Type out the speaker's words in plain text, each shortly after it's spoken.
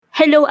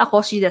Hello, ako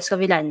si Judas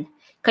Cavillan.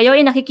 Kayo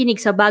ay nakikinig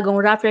sa bagong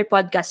Rappler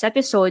Podcast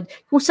episode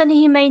kung saan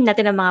hihimayin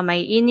natin ang mga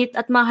maiinit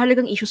at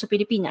mahalagang isyu sa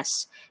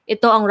Pilipinas.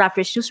 Ito ang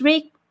Rappler's News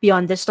Break,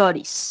 Beyond the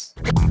Stories.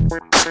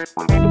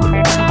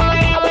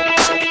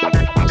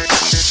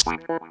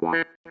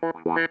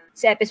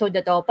 Sa episode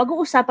na to,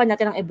 pag-uusapan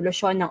natin ang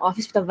ebolusyon ng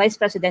Office of the Vice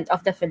President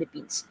of the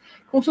Philippines.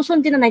 Kung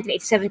susundin ng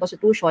 1987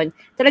 Constitution,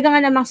 talaga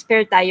nga namang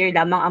spare tire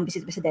lamang ang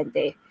Vice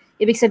Presidente.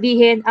 Ibig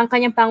sabihin, ang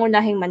kanyang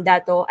pangunahing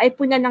mandato ay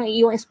puna ng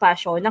iyong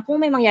espasyo na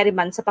kung may mangyari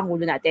man sa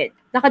Pangulo natin.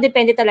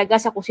 Nakadepende talaga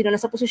sa kung sino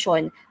nasa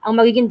posisyon ang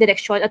magiging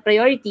direksyon at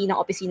priority ng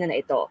opisina na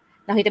ito.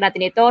 Nakita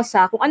natin ito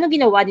sa kung ano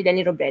ginawa ni Leni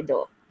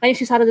Robredo. Ngayon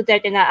si Sara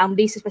Duterte na ang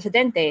Vice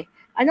Presidente,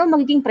 ano ang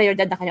magiging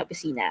prioridad ng kanyang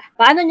opisina?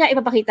 Paano niya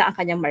ipapakita ang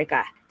kanyang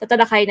marka?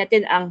 Tatalakayin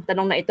natin ang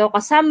tanong na ito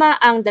kasama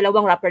ang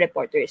dalawang Rappler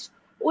reporters.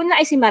 Una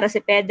ay si Mara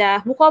Cepeda,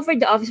 who covered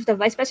the Office of the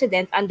Vice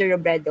President under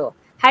Robredo.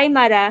 Hi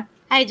Mara!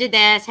 Hi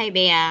Judas! Hi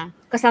Bea!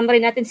 Kasama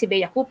rin natin si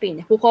Bea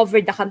Cupin, who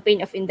covered the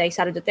campaign of Inday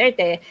Sara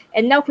Duterte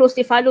and now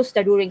closely follows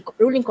the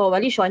ruling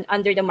coalition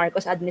under the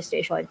Marcos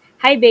administration.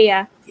 Hi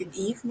Bea! Good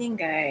evening,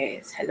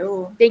 guys.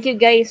 Hello. Thank you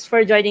guys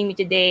for joining me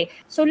today.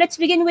 So let's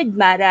begin with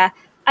Mara.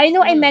 I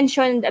know I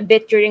mentioned a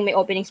bit during my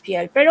opening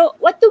spiel, pero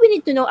what do we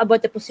need to know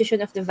about the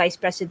position of the Vice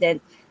President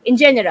in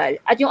general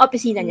at yung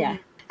opisina niya?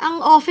 Ang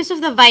Office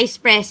of the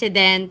Vice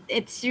President,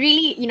 it's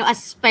really, a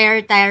spare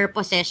tire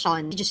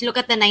position. Just look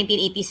at the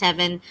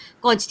 1987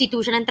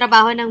 Constitution. Ang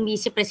trabaho ng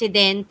Vice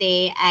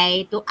Presidente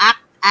ay to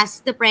act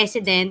as the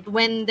President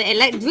when the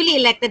duly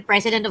elected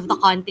President of the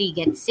country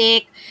gets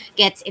sick,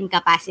 gets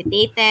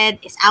incapacitated,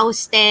 is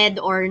ousted,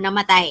 or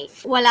namatay.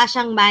 Wala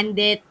siyang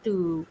mandate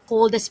to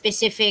hold a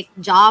specific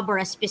job or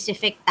a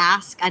specific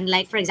task,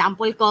 unlike, for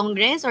example,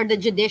 Congress or the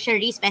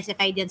judiciary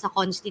specified yan sa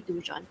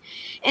Constitution.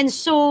 And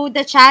so,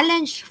 the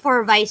challenge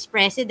for Vice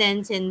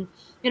Presidents in,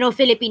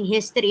 Philippine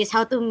history is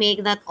how to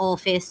make that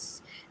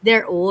office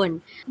their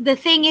own. The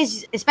thing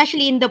is,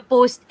 especially in the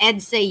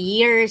post-EDSA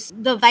years,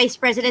 the vice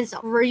presidents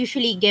were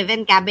usually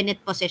given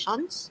cabinet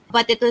positions.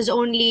 But it was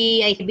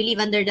only, I believe,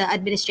 under the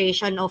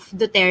administration of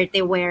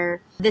Duterte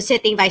where the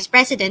sitting vice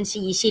president,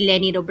 si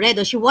Leni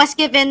Robredo, she was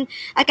given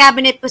a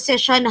cabinet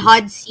position,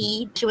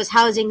 HODC. She was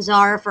housing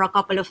czar for a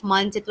couple of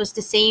months. It was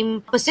the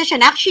same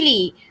position,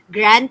 actually,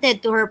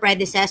 granted to her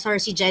predecessor,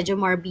 si Jejo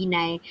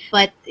Marbinay.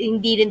 But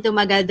hindi rin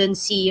tumagal dun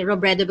si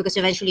Robredo because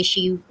eventually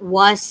she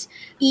was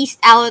eased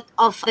out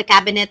of the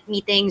cabinet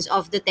meetings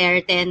of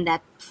Duterte and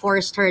that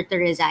forced her to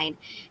resign.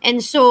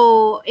 And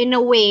so, in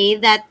a way,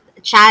 that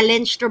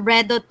challenged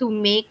Robredo to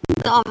make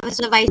the office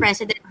of vice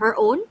president her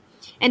own.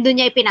 And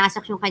doon niya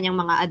ipinasok yung kanyang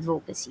mga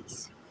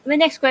advocacies. My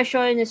next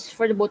question is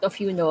for the both of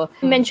you, no?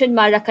 You mentioned,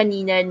 Mara,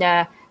 kanina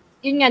na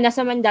yun nga,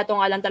 nasa mandato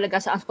nga lang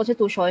talaga sa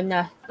Constitution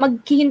na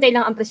maghihintay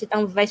lang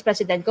ang Vice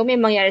President kung may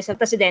mangyari sa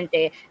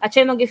Presidente at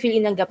siya mag-fill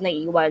in ng gap na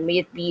iiwan,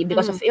 may it be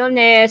because of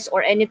illness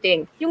or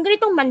anything. Yung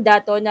ganitong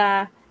mandato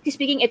na,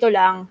 speaking ito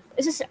lang,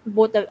 is this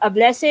both a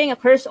blessing, a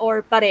curse,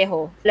 or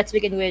pareho? Let's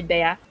begin with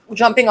Bea.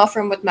 Jumping off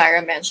from what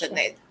Mara mentioned,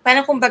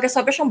 parang kumbaga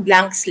sabi siyang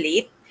blank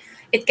slate.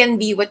 It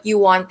can be what you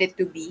want it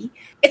to be.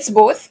 It's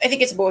both. I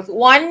think it's both.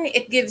 One,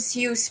 it gives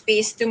you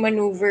space to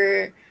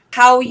maneuver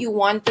how you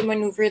want to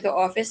maneuver the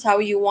office, how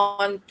you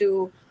want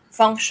to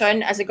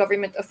function as a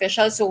government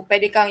official. So,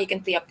 you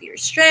can play up to your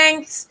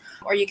strengths,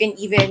 or you can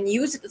even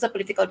use it as a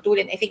political tool,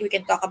 and I think we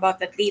can talk about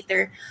that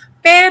later.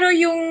 Pero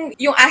yung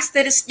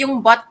asterisk,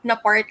 yung but na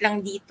part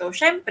lang dito,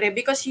 syempre,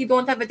 because you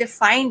don't have a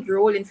defined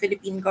role in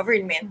Philippine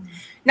government,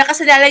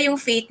 nakasalala yung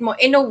fate mo.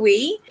 In a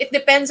way, it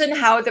depends on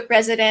how the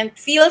president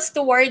feels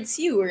towards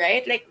you,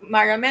 right? Like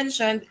Mara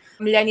mentioned,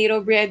 Leni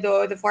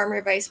Robredo, the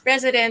former vice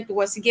president,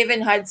 was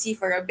given HODC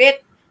for a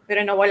bit,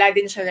 pero nawala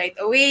din siya right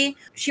away.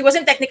 She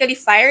wasn't technically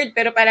fired,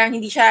 pero parang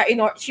hindi siya,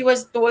 she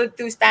was told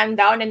to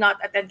stand down and not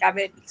attend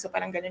cabinet meetings. So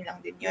parang ganun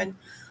lang din yun.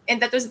 And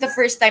that was the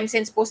first time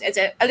since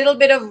post-EDSA. A little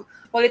bit of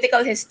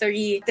political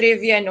history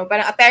trivia, no?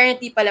 Parang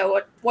apparently pala,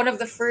 one of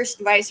the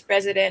first vice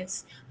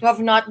presidents to have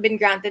not been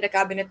granted a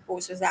cabinet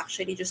post was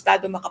actually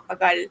Diosdado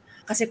Macapagal,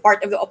 kasi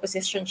part of the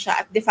opposition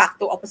siya at de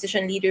facto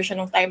opposition leader siya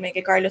nung time na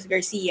kay Carlos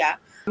Garcia.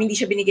 Hindi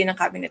siya binigyan ng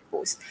cabinet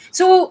post.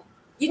 So,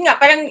 yun nga,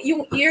 parang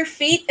your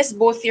fate is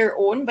both your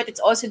own, but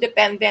it's also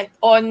dependent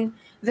on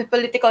the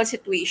political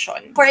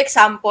situation. For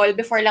example,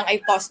 before lang I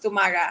toss to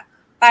Mara,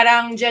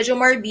 parang Jejo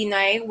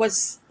Marbinay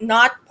was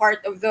not part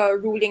of the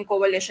ruling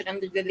coalition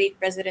under the late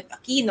President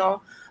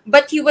Aquino,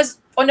 but he was,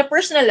 on a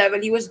personal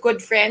level, he was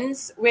good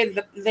friends with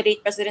the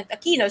late President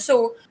Aquino.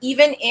 So,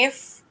 even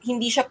if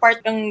hindi siya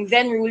part ng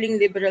then ruling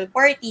Liberal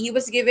Party, he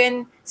was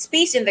given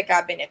space in the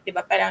cabinet,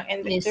 diba? Parang,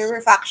 and yes, there were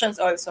factions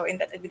also in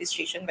that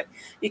administration, but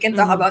we can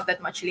talk about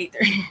that much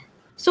later.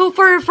 So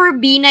for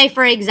Binay,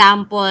 for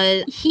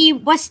example, he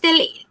was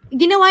still,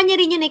 ginawa niya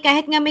rin yun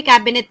kahit nga may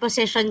cabinet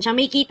position siya,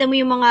 may kita mo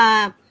yung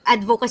mga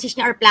advocacies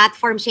niya or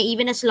platforms niya,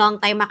 even as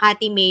long-time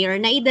Makati mayor,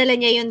 naidala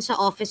niya yun sa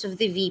office of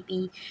the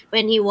VP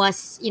when he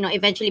was,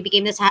 eventually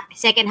became the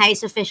second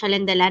highest official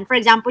in the land. For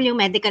example, yung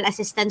medical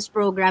assistance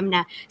program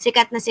na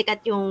sikat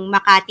yung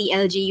Makati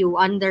LGU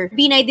under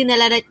Binay,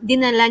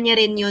 dinala niya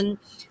rin yun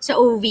sa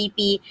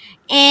OVP.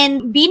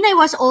 And Binay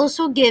was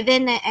also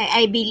given,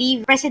 I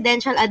believe,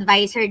 presidential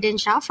advisor din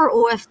siya for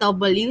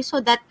OFW,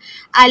 so that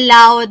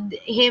allowed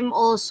him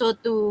also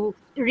to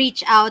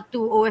reach out to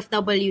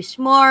OFWs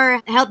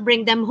more, help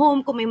bring them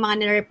home kung may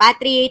mga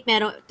nire-repatriate,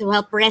 to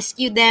help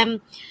rescue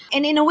them.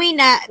 And in a way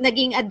na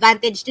naging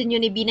advantage din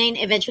yun ni Binay, and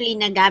eventually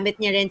nagamit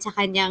niya rin sa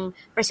kanyang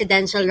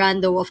presidential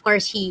run, though of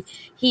course he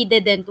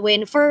didn't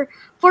win. For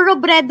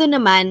Robredo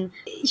naman,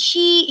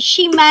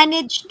 she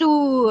managed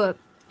to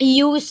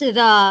use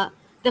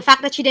the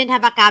fact that she didn't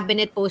have a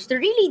cabinet post to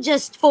really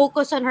just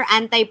focus on her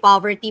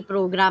anti-poverty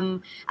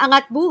program,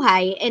 Angat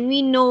Buhay. And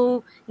we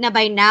know na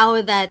by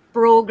now that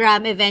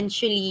program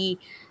eventually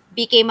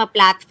became a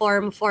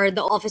platform for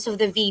the Office of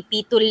the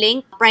VP to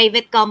link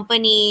private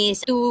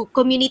companies to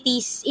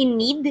communities in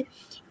need.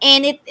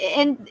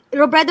 And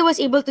Robredo was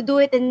able to do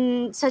it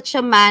in such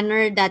a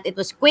manner that it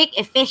was quick,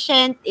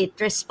 efficient, it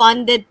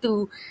responded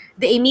to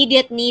the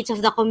immediate needs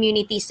of the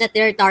communities that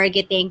they're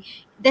targeting,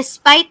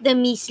 despite the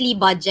measly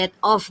budget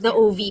of the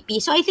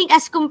OVP. So I think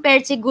as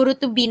compared siguro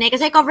to Binay,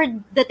 because I covered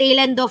the tail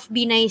end of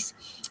Binay's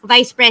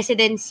vice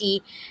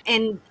presidency,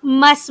 and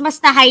mas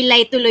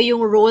na-highlight tuloy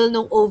yung role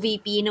ng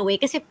OVP in a way,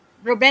 kasi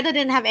Robredo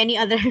didn't have any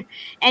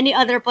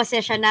other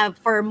position na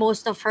for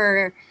most of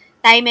her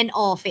time in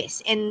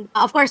office. And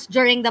of course,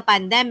 during the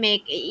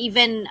pandemic,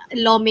 even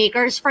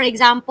lawmakers, for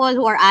example,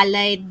 who were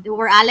allied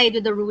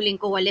with the ruling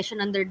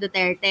coalition under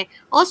Duterte,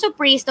 also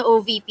praised the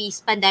OVP's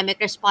pandemic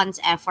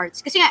response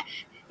efforts. Kasi nga,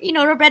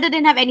 Robredo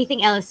didn't have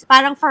anything else.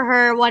 Parang for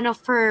her, one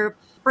of her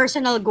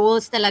personal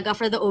goals talaga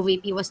for the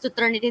OVP was to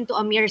turn it into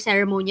a mere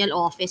ceremonial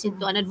office,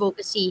 into an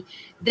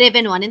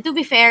advocacy-driven one. And to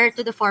be fair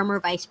to the former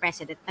vice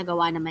president,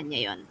 nagawa naman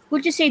niya yun.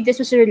 Would you say this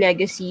was her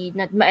legacy,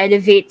 na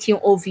ma-elevate yung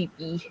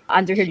OVP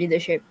under her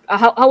leadership?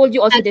 How would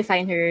you also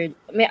define her?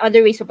 May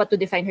other ways pa to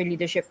define her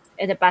leadership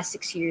in the past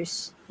 6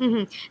 years?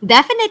 Mm-hmm.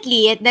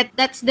 Definitely,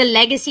 that's the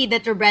legacy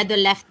that Robredo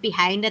left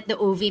behind at the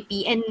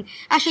OVP. And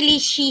actually,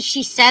 she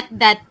set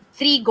that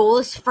 3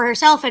 goals for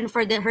herself and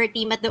for her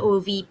team at the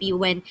OVP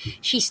when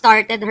she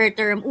started her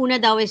term. Una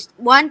daw is,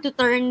 1, to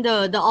turn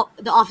the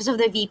office of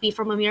the VP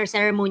from a mere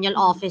ceremonial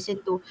office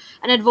into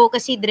an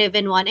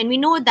advocacy-driven one. And we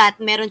know that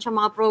meron siyang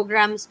mga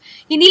programs,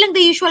 hindi lang the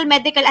usual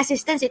medical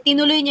assistance,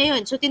 tinuloy niya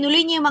yun. So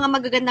tinuloy niya yung mga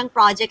magagandang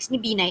projects ni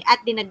Binay at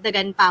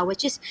dinagdagan pa,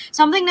 which is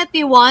something that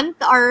we want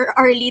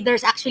our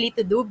leaders actually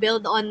to do,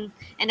 build on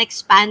and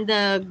expand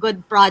the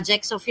good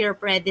projects of your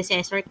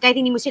predecessor, kahit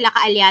hindi mo sila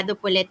kaalyado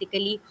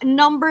politically.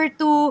 Number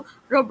 2,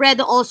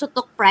 Robredo also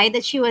took pride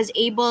that she was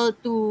able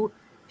to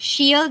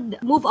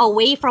move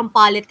away from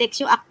politics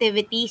yung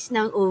activities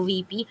ng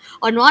OVP.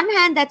 On one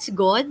hand, that's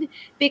good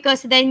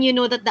because then you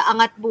know that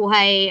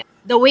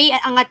the way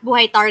Angat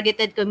Buhay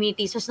targeted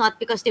communities was not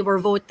because they were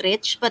vote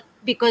rich, but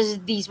because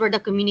these were the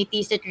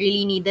communities that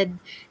really needed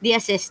the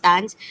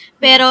assistance.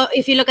 Pero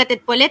if you look at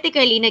it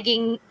politically,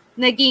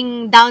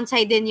 naging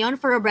downside din yon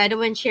for Robredo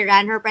when she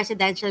ran her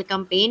presidential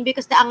campaign,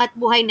 because the Angat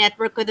Buhay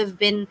network could have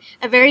been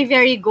a very,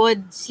 very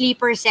good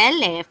sleeper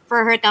cell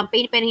for her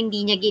campaign, pero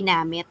hindi niya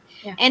ginamit.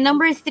 Yeah. And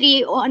number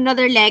 3,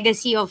 another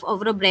legacy of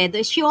Robredo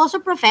is she also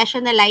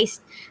professionalized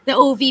the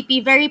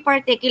OVP. Very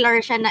particular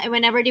siya na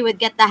whenever they would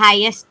get the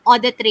highest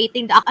audit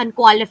rating, the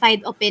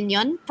unqualified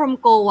opinion from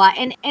COA.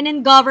 And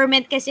in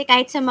government kasi,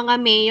 kahit sa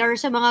mga mayor,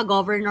 sa mga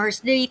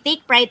governors, they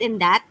take pride in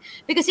that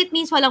because it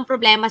means walang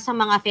problema sa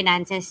mga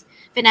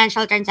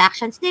financial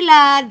transactions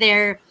nila,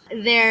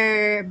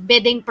 their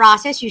bidding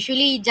process.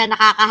 Usually, dyan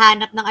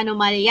nakakahanap ng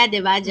anomalya,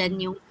 di ba?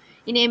 Dyan yung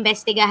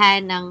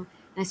iniimbestigahan ng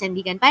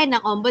Sandigan pa,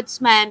 ng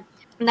ombudsman.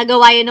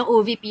 Nagawa yun ng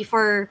OVP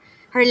for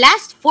her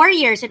last 4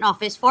 years in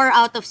office, 4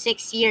 out of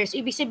 6 years.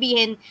 Ibig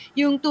sabihin,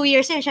 yung 2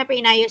 years na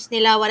syempre inayos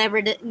nila whatever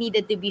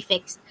needed to be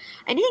fixed.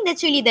 I think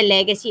that's really the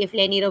legacy of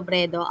Leni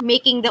Robredo,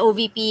 making the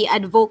OVP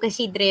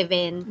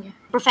advocacy-driven,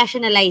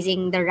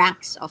 professionalizing the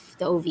ranks of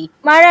the OVP.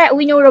 Mara,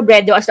 we know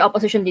Robredo as the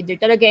opposition leader.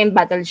 Talaga in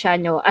battle siya,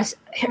 as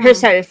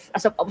herself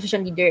as an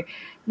opposition leader.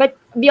 But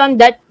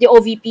beyond that, the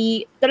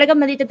OVP, talaga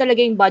maliit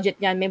talaga yung budget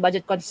niya. May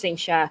budget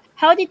constraints siya.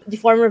 How did the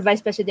former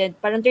vice president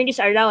parang turn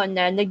this around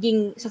na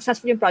naging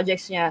successful yung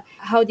projects niya?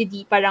 How did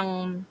he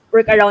parang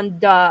work around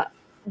the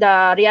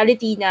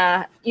reality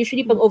na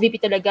usually pag OVP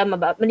talaga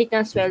maliit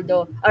na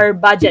sweldo or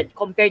budget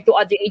compared to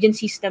other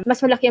agencies na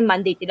mas malaki ang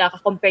mandate nila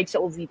compared sa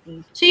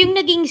OVP? So yung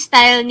naging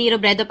style ni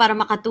Robredo para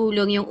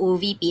makatulong yung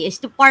OVP is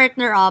to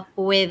partner up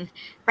with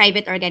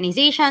private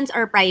organizations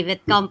or private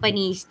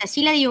companies na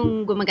sila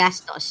yung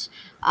gumagastos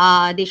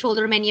They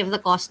shoulder many of the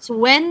costs.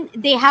 When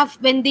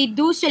they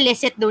do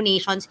solicit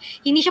donations,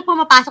 hindi siya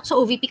pumapasok sa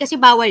OVP kasi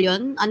bawal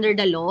yon under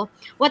the law.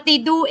 What they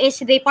do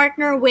is they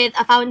partner with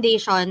a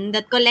foundation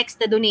that collects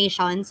the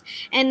donations,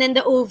 and then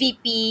the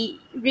OVP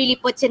really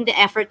puts in the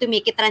effort to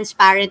make it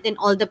transparent in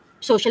all the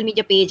social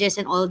media pages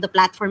and all the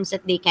platforms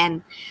that they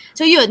can.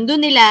 So yun,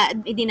 doon nila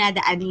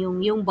dinadaan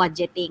yung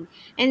budgeting.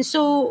 And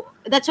so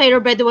that's why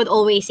Robredo would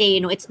always say,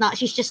 it's not,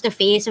 she's just the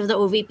face of the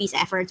OVP's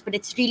efforts, but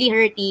it's really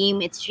her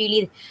team, it's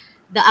really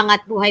the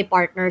Angat Buhay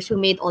partners who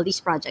made all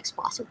these projects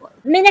possible.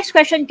 My next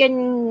question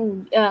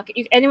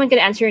if anyone can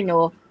answer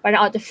no,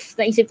 parang out of,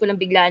 naisip ko lang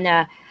bigla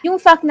na, yung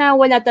fact na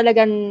wala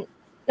talagang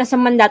nasa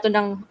mandato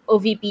ng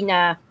OVP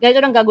na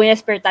ganito lang gagawin na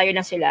spare tire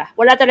na sila.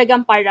 Wala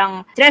talagang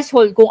parang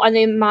threshold kung ano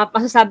yung mga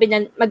masasabi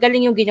na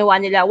magaling yung ginawa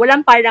nila.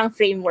 Walang parang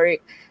framework.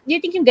 Do you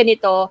think yung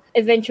ganito,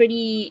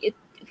 eventually, it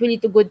will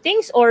lead to good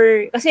things?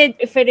 Or, kasi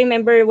if I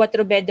remember what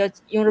Robredo,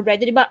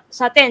 di ba,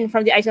 sa atin,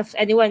 from the eyes of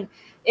anyone,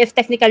 if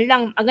technical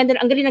lang, ang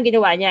galing ng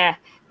ginawa niya.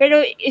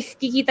 Pero if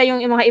kikita yung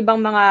mga ibang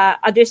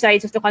mga other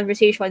sides of the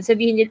conversation,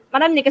 sabihin nila,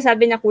 marami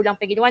nagkasabi na kulang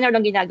pa ginawa na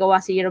walang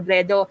ginagawa si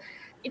Robredo.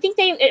 I think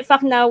na yung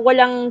fact na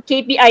walang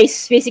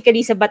KPIs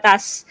basically sa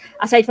batas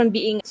aside from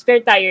being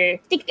spare tire.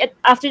 I think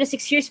after the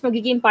 6 years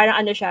magiging parang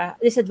siya,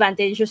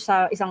 disadvantage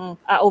sa isang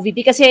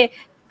OVP kasi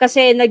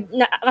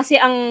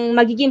ang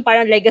magiging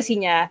parang legacy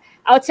niya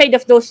outside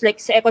of those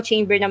like sa echo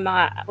chamber ng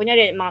mga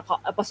kunyari mga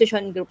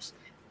opposition groups,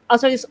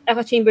 outside of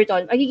echo chamber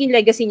magiging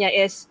legacy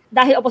niya is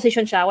dahil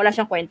opposition siya, wala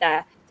siyang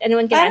kwenta.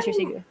 Anyone can answer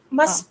siguro.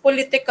 Mas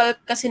political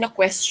kasi na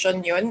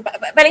question yun.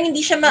 Parang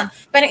hindi siya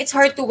parang it's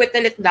hard to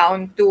whittle it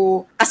down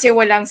to kasi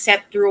walang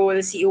set role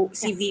si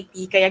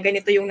VP, kaya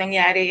ganito yung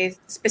nangyari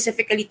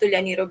specifically to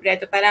Leni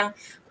Robredo. Parang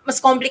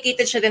mas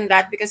complicated siya than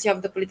that because you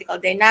have the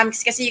political dynamics.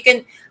 Kasi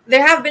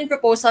there have been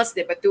proposals,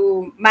 diba,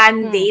 to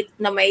mandate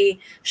na may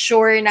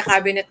sure na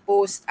cabinet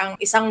post ang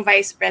isang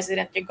vice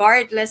president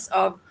regardless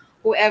of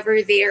whoever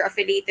they are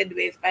affiliated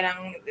with.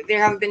 Parang there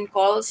have been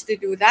calls to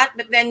do that.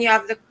 But then you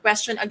have the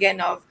question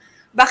again of,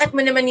 bakit mo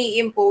naman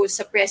i-impose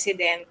sa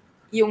president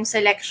yung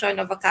selection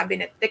of a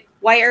cabinet? Like,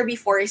 why are we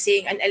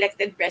forcing an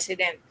elected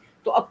president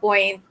to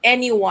appoint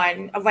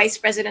anyone, a vice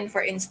president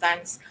for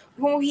instance,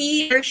 who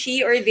he or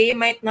she or they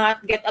might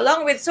not get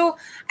along with? So,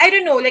 I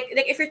don't know, like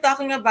if you're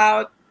talking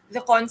about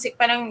the concept,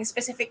 parang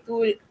specific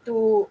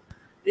to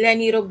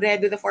Leni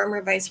Robredo, the former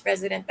vice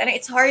president, parang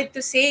it's hard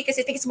to say kasi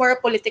I think it's more a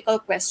political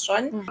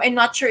question. I'm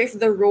not sure if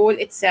the role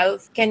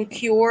itself can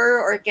cure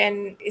or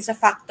is a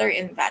factor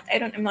in that.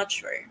 I'm not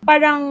sure.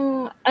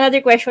 Parang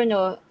another question,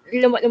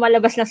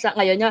 lumalabas na sa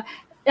ngayon na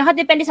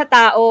nakadepende sa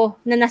tao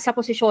na nasa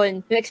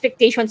posisyon, yung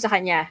expectation sa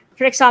kanya.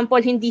 For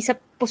example, hindi sa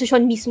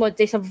posisyon mismo,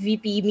 sa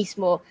VP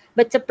mismo,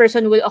 but sa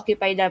person who will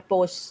occupy the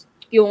post,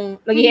 yung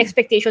magiging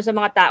expectation sa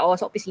mga tao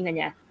sa opisina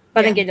niya.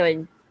 Parang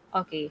gano'n.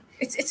 Okay.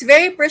 It's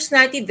very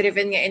personality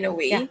driven nga in a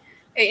way,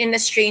 in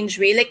a strange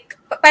way. Like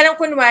parang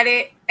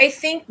kunwari, I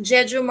think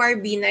Jejo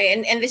Marbinay,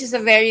 and this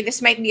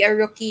might be a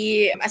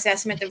rookie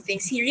assessment of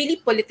things. He really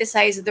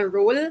politicized the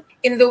role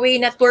in the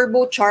way na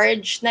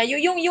turbocharged na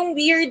yung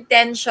weird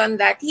tension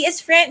that he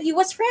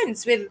was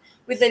friends with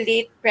the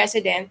late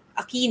President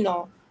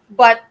Aquino.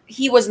 But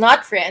he was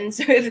not friends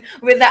with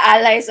the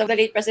allies of the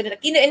late President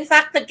Aquino. In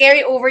fact,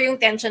 nag-carry over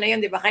yung tension na yun,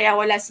 di ba? Kaya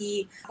wala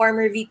si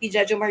former VP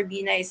Jejo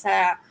Marbinay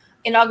sa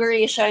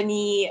inauguration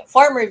ni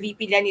former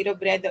VP Leni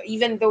Robredo,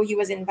 even though he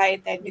was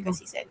invited because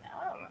he said,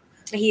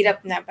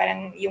 mahirap na,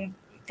 parang yung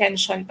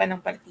tension pa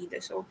ng partido.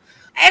 So,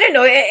 I don't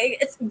know,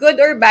 it's good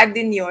or bad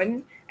din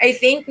yun. I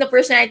think na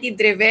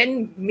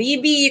personality-driven,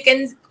 maybe you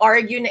can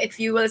argue na it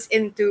fuels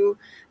into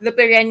the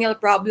perennial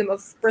problem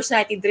of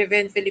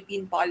personality-driven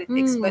Philippine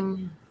politics. But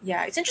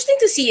yeah, it's interesting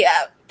to see.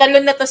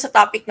 Talon na to sa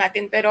topic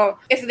natin, pero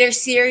if they're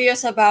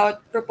serious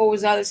about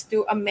proposals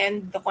to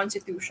amend the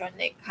Constitution,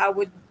 like how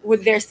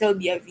would there still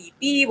be a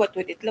VP? What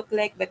would it look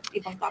like? But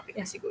ibang topic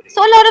na siguro.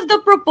 So a lot of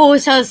the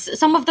proposals,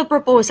 some of the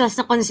proposals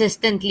na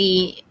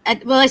consistently,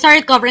 I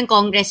started covering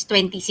Congress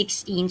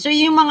 2016. So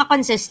yung mga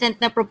consistent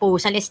na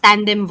proposal is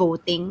tandem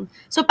voting.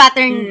 So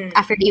patterned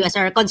after the US,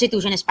 or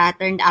Constitution is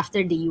patterned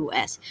after the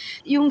US.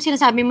 Yung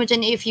sinasabi mo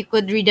dyan, if you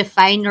could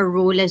redefine your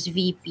role as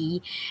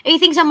VP, I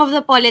think some of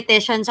the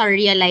politicians are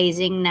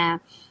realizing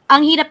na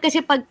ang hirap kasi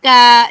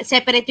pagka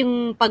separate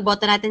yung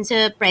pagboto natin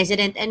sa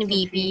president and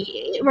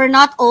VP. We're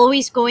not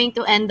always going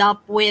to end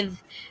up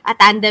with a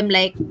tandem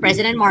like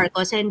President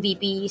Marcos and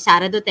VP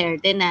Sara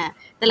Duterte na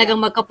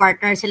talagang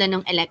magka-partner sila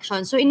ng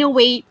election. So in a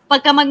way,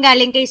 pagka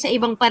manggaling kayo sa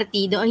ibang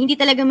partido, hindi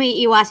talaga may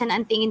iwasan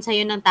ang tingin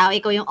sa'yo ng tao,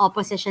 ikaw yung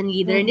opposition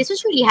leader. And this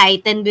was really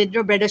heightened with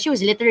Robredo. She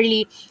was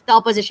literally the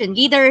opposition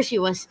leader. She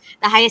was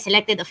the highest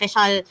elected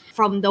official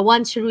from the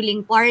once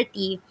ruling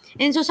party.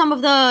 And so some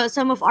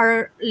of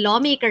our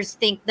lawmakers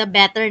think the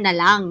better na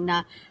lang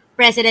na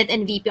President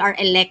and VP are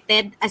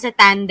elected as a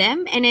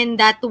tandem, and in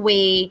that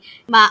way,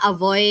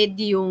 ma-avoid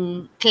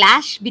yung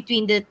clash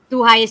between the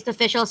two highest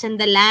officials in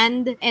the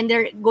land, and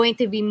they're going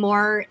to be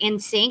more in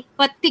sync.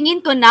 But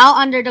tingin ko now,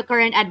 under the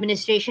current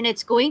administration,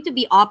 it's going to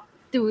be up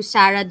to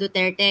Sara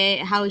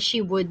Duterte how she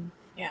would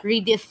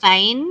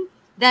redefine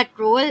that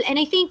role. And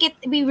I think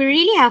we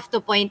really have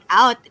to point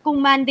out,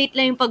 kung mandate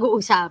lang yung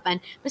pag-uusapan,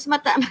 mas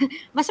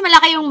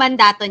malaki yung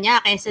mandato niya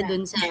kaysa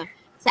dun sa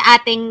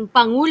ating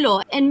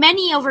Pangulo. And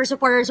many of her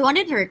supporters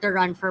wanted her to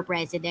run for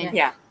president.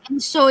 Yeah.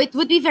 And so it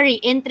would be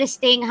very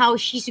interesting how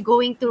she's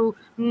going to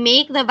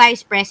make the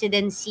vice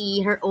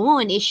presidency her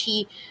own. Is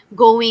she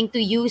going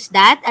to use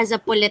that as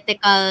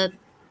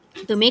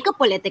to make a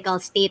political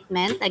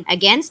statement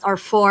against or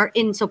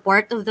in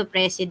support of the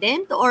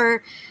president,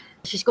 or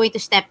she's going to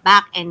step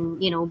back and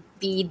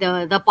be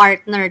the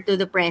partner to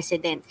the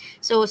president?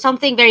 So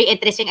something very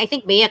interesting. I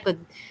think Bea could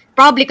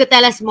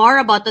tell us more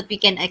about what we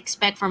can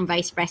expect from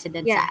Vice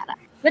President Sara.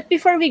 But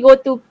before we go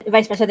to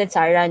Vice President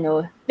Sara,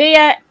 no,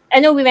 Bea,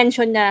 we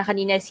mentioned na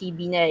kanina si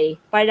Binay.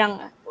 Parang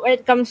when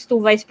it comes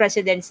to vice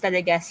presidents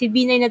talaga, si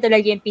Binay na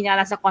talaga yung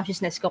pinaka sa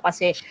consciousness ko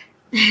kasi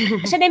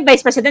siya na yung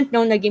vice president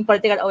nung naging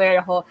political aware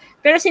ako.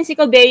 Pero since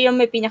ikaw, Bea, yung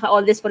may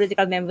pinaka-oldest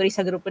political memory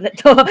sa grupo na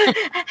to.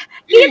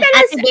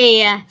 Ate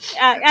Bea.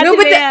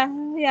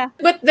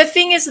 But the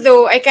thing is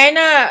though, I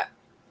kinda,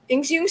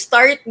 yung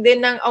start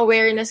din ng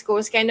awareness ko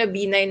is kind of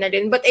Binay na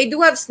din. But I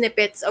do have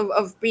snippets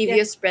of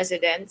previous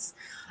presidents.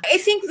 I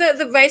think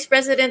the vice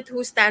president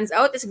who stands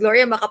out is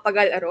Gloria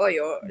Macapagal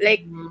Arroyo.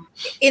 Like,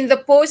 in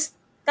the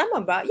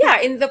tama ba?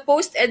 Yeah, in the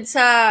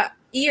post-EDSA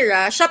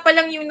era, siya pa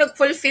lang yung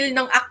nag-fulfill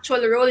ng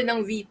actual role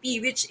ng VP,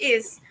 which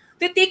is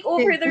to take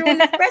over the role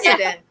of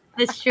president.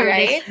 That's true.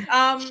 Right?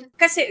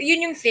 Kasi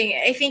yun yung thing.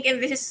 I think,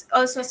 and this is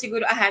also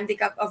siguro a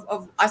handicap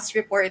of us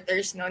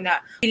reporters, no, na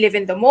we live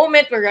in the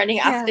moment, we're running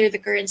after the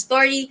current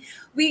story.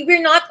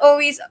 We're not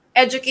always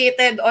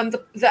educated on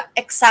the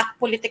exact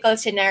political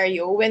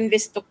scenario when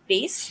this took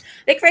place.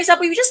 Like, for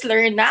example, we just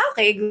learned na,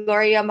 okay,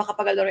 Gloria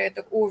Macapagal Arroyo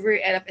took over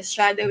Erap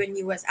Estrada when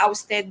he was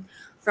ousted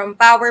from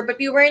power, but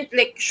we weren't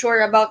like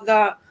sure about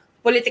the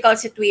political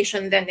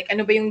situation then, like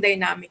ano ba yung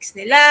dynamics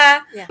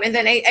nila. And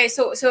then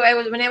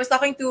when I was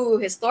talking to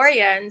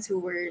historians who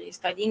were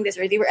studying this,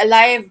 or they were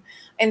alive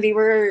and they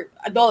were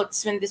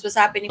adults when this was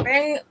happening,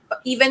 parang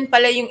even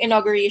pala yung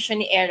inauguration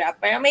ni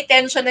Erap, parang may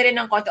tension na rin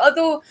ng konti.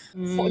 Although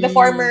the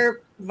former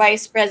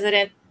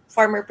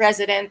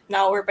president,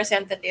 now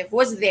representative,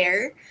 was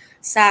there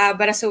sa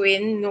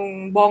Barasuin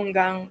nung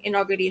bonggang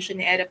inauguration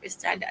ni Erap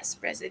Estrada as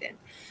president.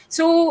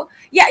 So,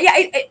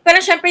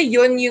 parang syempre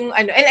yun yung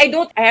and I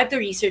had to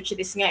research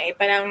this nga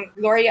parang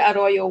Gloria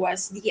Arroyo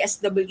was the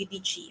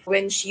SWT chief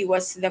when she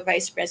was the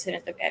vice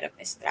president of Erap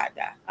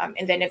Estrada.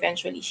 And then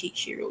eventually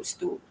she rose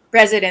to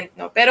president,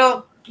 no?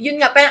 Pero, yun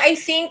nga, parang I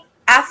think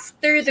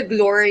after the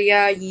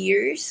Gloria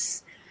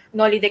years,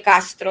 Noli De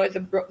Castro,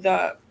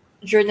 the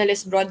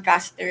journalist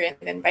broadcaster and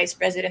then vice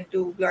president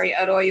to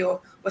Gloria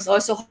Arroyo, was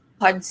also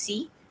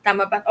HUD-C.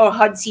 Tama ba?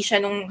 HUD-C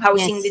siya nung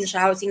housing din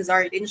siya, housing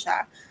czar din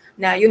siya.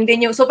 Na yun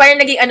din yung, so parang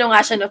naging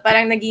nga siya, no?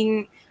 Parang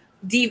naging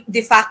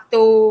de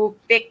facto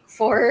pick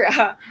for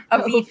a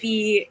VP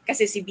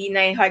kasi si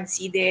Binay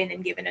HUD-C din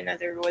and given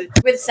another role.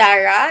 With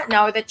Sara,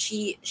 now that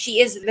she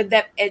is the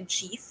DepEd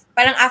chief,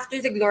 parang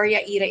after the Gloria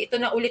era, ito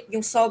na ulit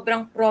yung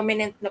sobrang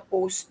prominent na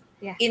post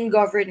in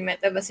government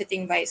of a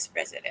sitting vice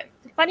president.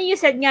 Funny you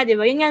said nga, di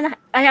ba? Yun nga,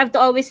 I have to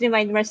always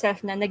remind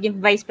myself na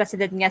naging vice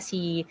president nga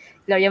si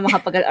Gloria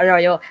Macapagal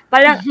Arroyo.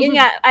 Parang, yun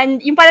nga,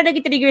 and yung parang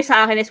nag-trigger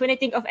sa akin is when I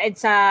think of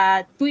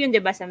EDSA 2 yun, di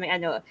ba, sa may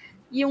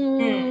yung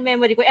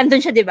memory ko,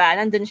 andun siya, di ba?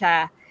 Nandun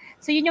siya.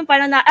 So yun yung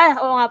parang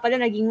oo nga pala,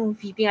 naging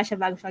VP nga siya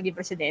bago siya naging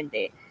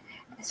presidente.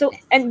 So,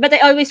 but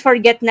I always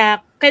forget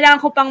na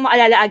kailangan ko pang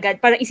maalala agad,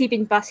 parang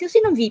isipin pa,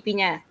 sinong VP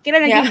niya?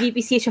 Kailan naging VP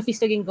si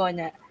Sofisto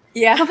Ginggona?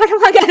 Yeah. Parang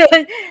mga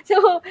ganun.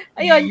 So,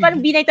 ayun, parang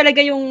Binay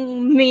talaga yung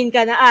main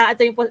ka na,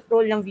 ito yung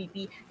role ng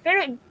VP.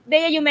 Pero,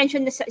 Bea, you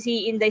mentioned na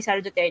si Inday Sara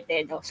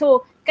Duterte, no?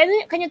 So, can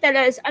you tell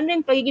us, ano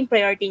yung pagiging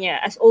priority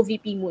niya as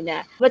OVP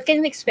muna? What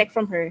can we expect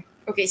from her?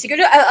 Okay,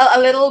 siguro a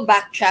little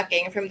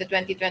backtracking from the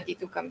 2022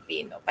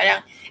 campaign. No? Parang,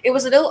 it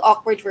was a little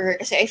awkward for her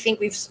kasi I think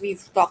we've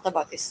talked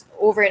about this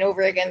over and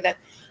over again that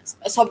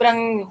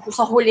sobrang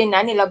sa huli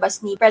na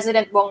nilabas ni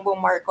President Bongbong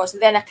Marcos,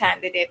 then a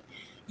candidate,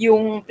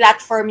 yung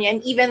platform niya.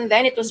 And even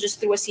then, it was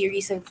just through a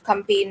series of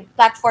campaign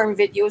platform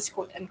videos,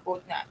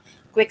 quote-unquote, na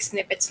quick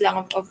snippets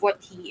lang of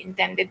what he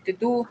intended to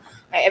do.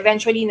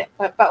 Eventually,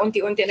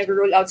 paunti-unti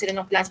nag-roll out sila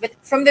ng plans. But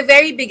from the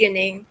very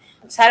beginning,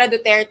 Sara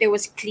Duterte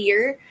was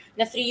clear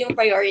na 3 yung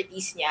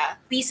priorities niya.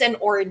 Peace and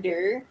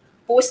order,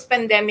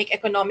 post-pandemic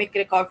economic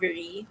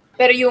recovery.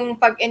 Pero yung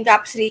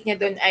pag-encapsulate niya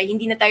doon ay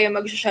hindi na tayo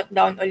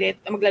mag-shutdown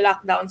ulit,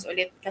 magla-lockdowns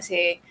ulit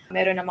kasi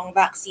meron namang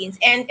vaccines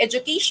and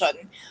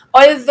education.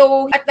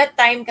 Although at that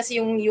time kasi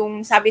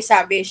yung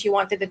sabi-sabi, she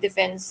wanted the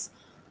defense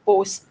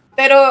post.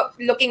 Pero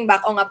looking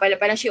back, nga pala,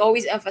 parang she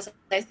always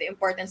emphasized the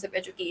importance of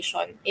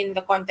education in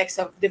the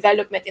context of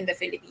development in the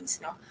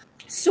Philippines, no?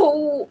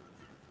 So,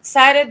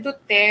 Sara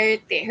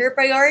Duterte, her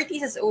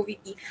priorities as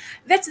OVP,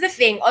 that's the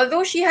thing.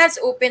 Although she has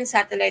open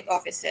satellite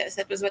offices,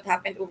 that was what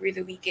happened over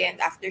the weekend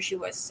after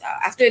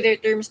their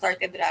term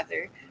started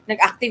rather,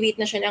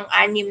 nag-activate na siya ng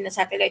 6 na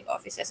satellite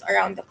offices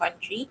around the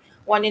country.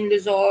 1 in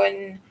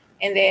Luzon,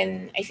 and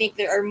then I think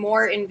there are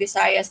more in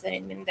Visayas than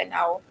in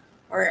Mindanao.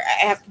 or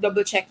I have to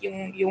double check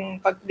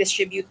yung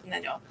pag-distribute na,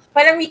 no.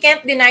 Parang we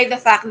can't deny the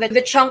fact that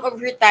the chunk of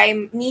her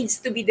time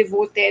needs to be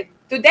devoted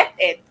to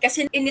DepEd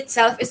kasi in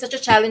itself is such a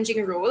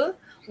challenging role.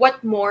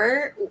 What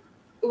more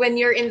when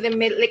you're in the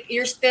middle, like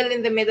you're still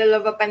in the middle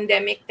of a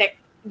pandemic tech,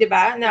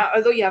 diba? Na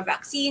although you have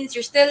vaccines,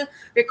 you're still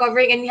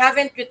recovering and you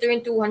haven't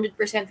returned to 100%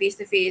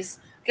 face-to-face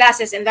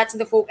classes, and that's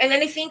the focus. And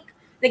then I think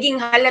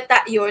naging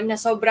halata yon na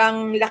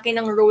sobrang laki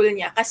ng role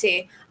niya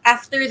kasi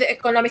after the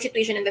economic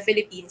situation in the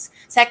Philippines,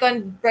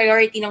 second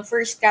priority ng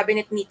first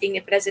cabinet meeting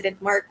ni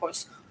President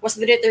Marcos was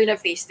the return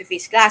of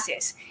face-to-face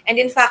classes. And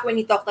in fact, when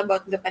he talked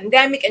about the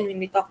pandemic and when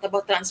we talked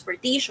about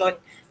transportation,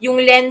 yung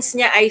lens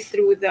niya ay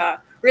through the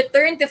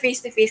return to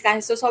face-to-face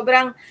classes. So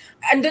sobrang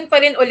andun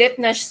pa rin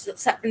ulit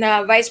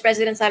na Vice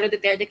President Sara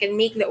Duterte can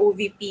make the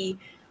OVP,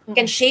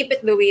 can shape it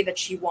the way that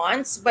she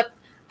wants. But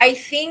I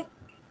think,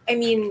 I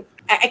mean,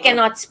 I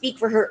cannot speak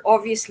for her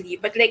obviously,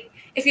 but like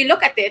if you look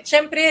at it,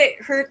 syempre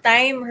her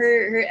time,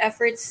 her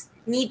efforts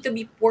need to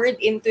be poured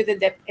into the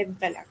DepEd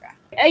talaga.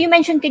 You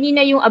mentioned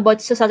kanina yung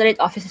about sa satellite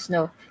offices,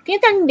 no? Can you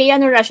tell me, Bea,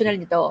 ano rational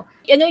nito?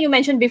 You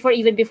mentioned before,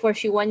 even before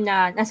she won,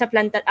 na nasa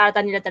planta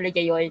ata nila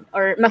talaga yun,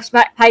 or mas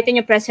heighten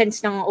yung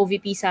presence ng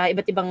OVP sa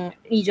iba't ibang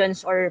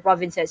regions or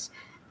provinces.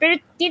 Pero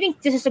do you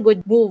think this is a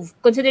good move?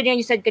 Considering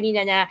you said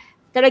kanina na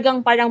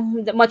talagang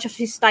parang much of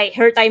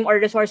her time or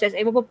resources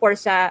ay mapupor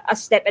sa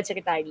as DepEd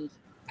secretary.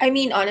 I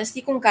mean,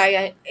 honestly, kung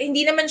kaya,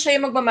 hindi naman siya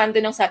yung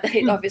magmamando ng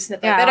satellite office na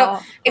to. Yeah, Pero,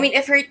 I mean,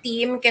 if her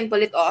team can pull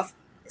it off,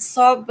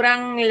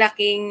 sobrang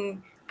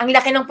ang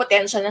laki ng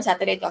potential ng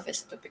satellite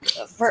office to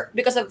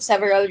because of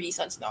several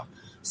reasons, no?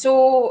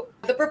 So,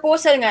 the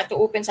proposal nga to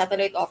open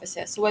satellite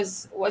offices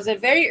was a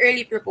very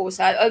early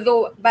proposal,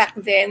 although back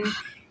then,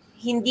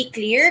 hindi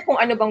clear kung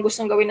ano bang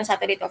gustong gawin ng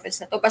satellite office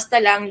na to.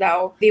 Basta lang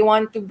daw, they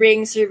want to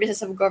bring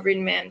services of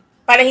government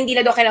para hindi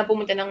na daw kailangan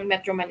pumunta ng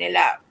Metro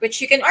Manila. Which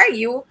you can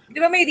argue,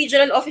 di ba may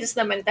regional offices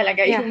naman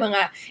talaga yung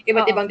mga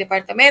iba't ibang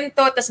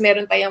departamento, tas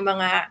meron pa yung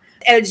mga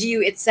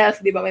LGU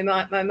itself, di ba? May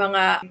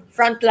mga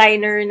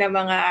frontliner na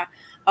mga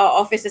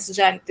offices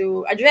dyan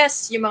to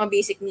address yung mga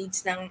basic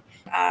needs ng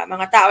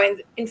mga tao. And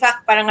in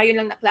fact, parang ngayon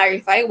lang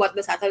na-clarify what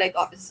the satellite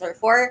offices are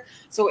for.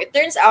 So it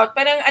turns out,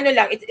 parang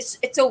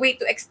it's a way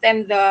to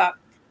extend the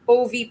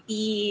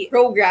OVP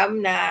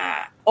program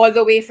na all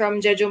the way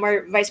from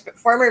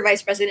former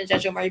Vice President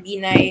Jejomar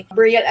Binay,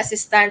 burial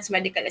assistance,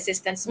 medical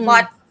assistance.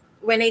 But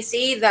when I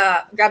say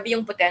grabe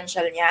yung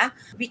potential niya,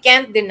 we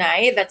can't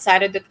deny that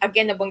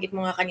again, nabanggit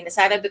mo nga kanina,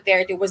 Sara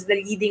Duterte was the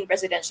leading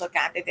presidential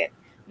candidate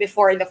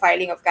before the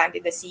filing of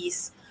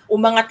candidacies.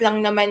 Umangat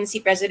lang naman si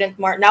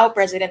now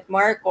President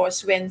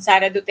Marcos when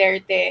Sara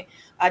Duterte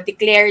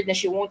declared na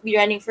she won't be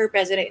running for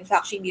president. In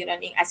fact, she'll be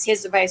running as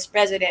his vice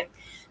president.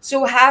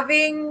 So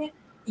having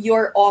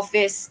your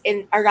office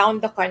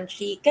around the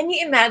country, can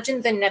you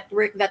imagine the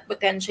network that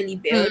potentially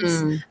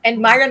builds? And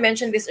Mara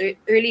mentioned this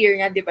earlier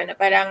nga, di ba, na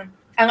parang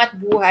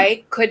Angat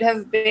Buhay could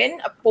have been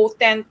a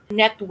potent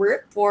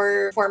network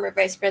for former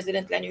Vice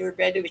President Leni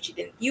Robredo, which she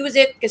didn't use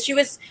it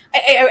because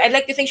I'd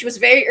like to think she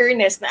was very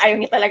earnest na ayaw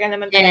niya talaga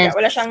naman talaga.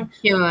 Wala siyang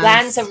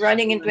plans of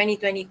running in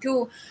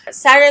 2022.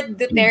 Sara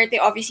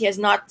Duterte obviously has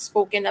not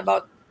spoken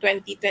about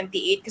 2028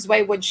 because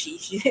why would she?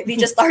 They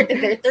just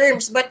started their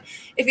terms. But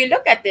if you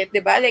look at it,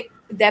 diba, like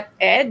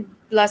DepEd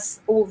plus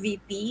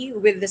OVP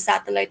with the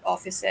satellite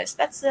offices,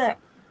 that's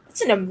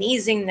an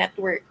amazing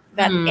network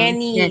that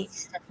any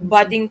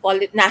budding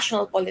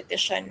national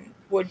politician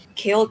would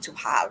kill to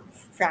have,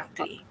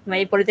 frankly.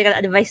 May political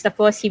advice na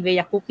po si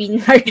Bea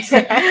Cupin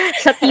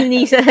sa team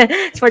ni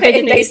for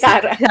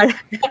Sara.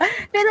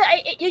 Pero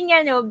yun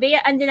nga, no,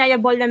 Bea,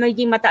 undeniable na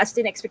magiging mataas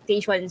din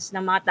expectations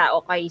ng mga tao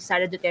kay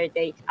Sara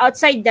Duterte.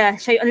 Outside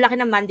siya, ang laki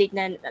ng mandate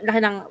ang laki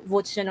ng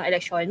votes niya ng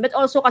election. But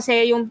also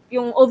kasi yung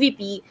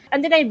OVP,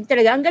 undeniable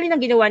talaga, ang galing ng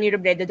ginawa ni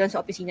Robredo doon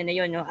sa opisina na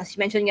yun, no? As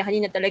mentioned nga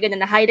kanina talaga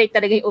na na-highlight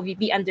talaga yung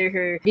OVP under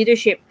her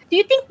leadership.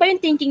 Do you think pa yung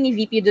thinking ni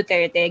VP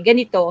Duterte,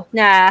 ganito,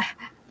 na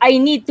I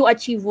need to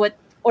achieve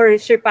or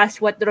surpass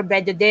what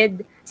Robredo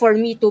did for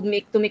me to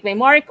make my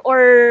mark,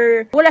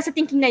 or wala sa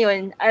thinking na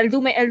yun, I'll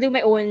do my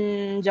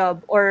own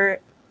job,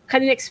 or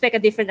can you expect a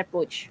different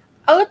approach?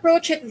 I'll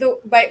approach it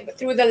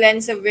through the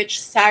lens of which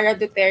Sara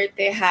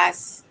Duterte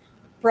has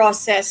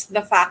processed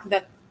the fact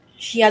that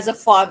she has a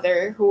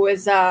father who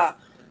is a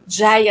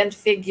giant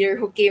figure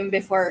who came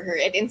before her.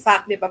 And in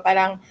fact, di ba,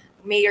 parang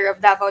mayor of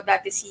Davao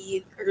dati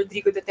si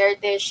Rodrigo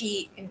Duterte,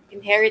 she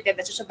inherited,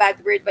 that's just a bad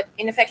word, but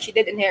in effect, she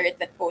did inherit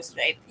that post,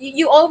 right?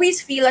 You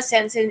always feel a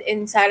sense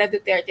in Sara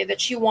Duterte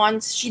that she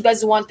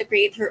does want to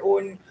create her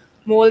own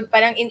mold.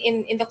 Parang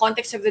in the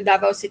context of the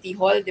Davao City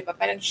Hall, di ba?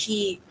 Parang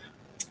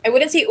I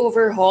wouldn't say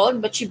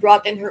overhauled, but she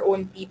brought in her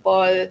own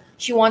people.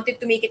 She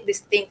wanted to make it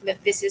distinct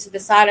that this is the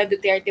Sara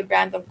Duterte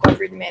brand of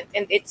government.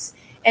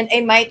 And I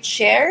might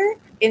share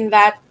in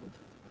that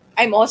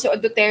I'm also a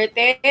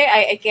Duterte.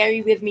 I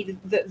carry with me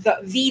the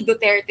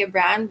Duterte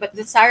brand, but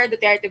the Sara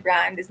Duterte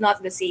brand is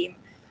not the same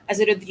as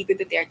the Rodrigo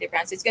Duterte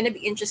brand. So it's going to be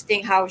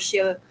interesting how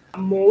she'll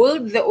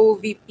mold the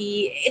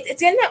OVP.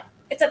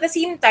 it's at the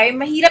same time,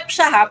 mahirap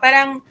siya ha.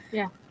 Parang,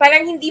 Yeah.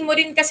 parang hindi mo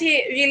rin kasi,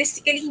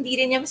 realistically, hindi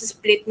rin niya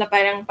split na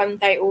parang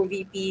pantay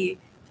OVP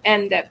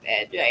and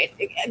DepEd, right?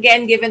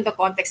 Again, given the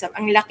context of,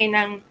 ang laki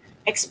ng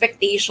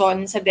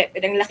expectation sa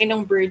DepEd, ang laki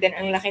ng burden,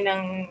 ang laki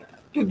ng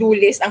to-do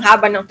list, ang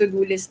haba ng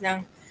to-do list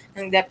ng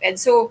DepEd.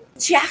 So,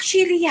 she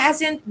actually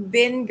hasn't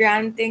been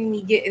granting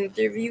media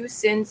interviews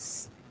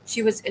since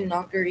she was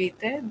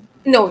inaugurated.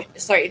 No,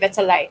 sorry, that's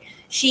a lie.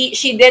 She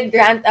did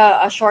grant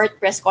a short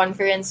press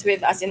conference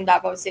with us in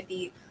Davao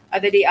City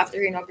the day after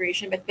her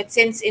inauguration. But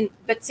since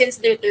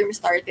their term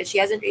started, she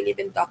hasn't really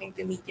been talking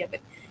to media.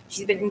 But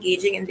she's been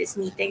engaging in this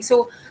meeting.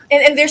 So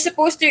and they're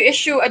supposed to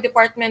issue a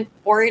department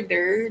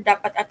order.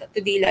 Dapat at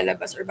today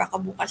lalabas or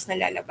baka bukas na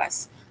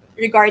lalabas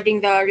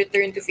regarding the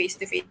return to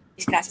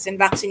face-to-face classes and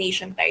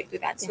vaccination tied to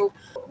that. So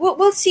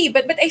we'll see.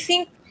 But I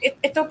think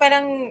ito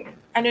parang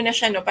ano na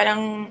siya, no?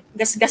 Parang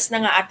gasgas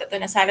na nga ata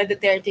to na Sara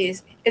Duterte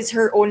is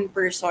her own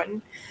person.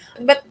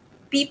 But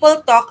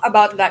people talk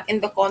about that in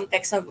the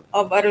context of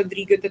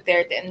Rodrigo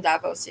Duterte and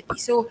Davao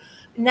City. So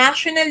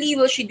nationally,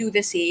 will she do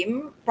the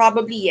same?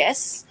 Probably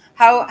yes.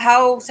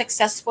 How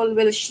successful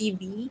will she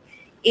be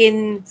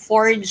in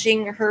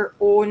forging her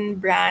own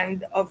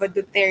brand of a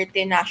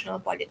Duterte national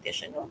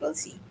politician? Well, we'll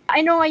see. I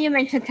know nga you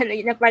mentioned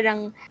talaga na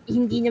parang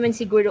hindi naman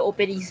siguro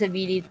openly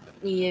sabihin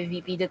ni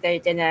VP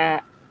Duterte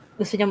na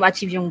gusto niya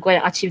ma-achieve yung goal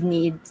achieve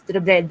ni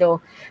Robredo.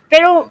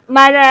 Pero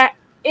Mara,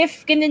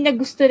 if ganun na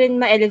gusto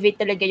rin ma-elevate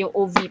talaga yung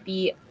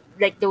OVP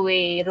like the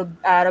way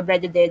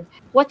Robredo did,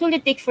 what will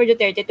it take for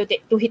Duterte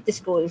to hit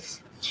these goals?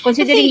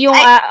 Considering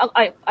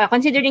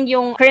considering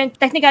yung current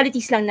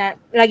technicalities lang na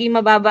laging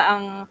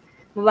mababa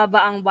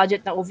ang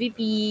budget ng OVP,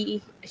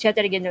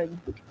 etc. ganun.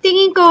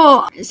 Tingin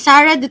ko,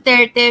 Sara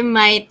Duterte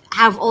might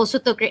have also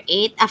to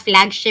create a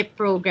flagship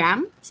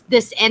program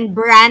and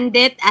brand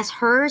it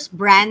as hers,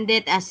 brand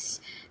it as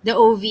the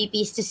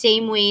OVPs, the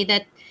same way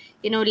that,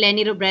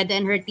 Leni Robredo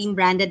and her team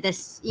branded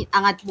this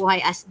Angat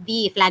Buhay as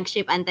the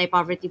flagship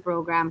anti-poverty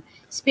program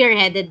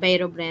spearheaded by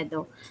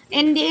Robredo.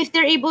 And if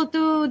they're able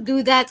to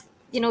do that,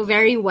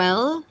 very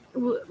well,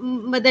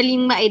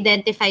 madaling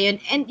ma-identify yun.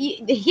 And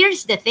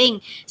here's the thing,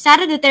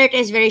 Sara Duterte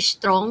is very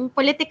strong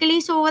politically,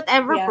 so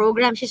whatever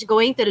program she's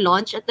going to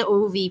launch at the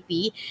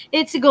OVP,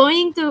 it's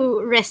going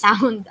to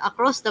resound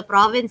across the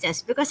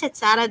provinces because it's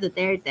Sara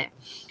Duterte.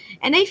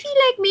 And I feel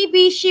like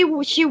maybe she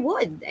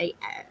would.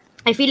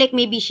 I feel like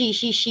maybe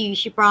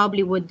she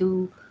probably would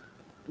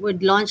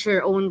launch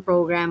her own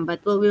program,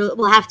 but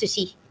we'll have to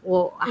see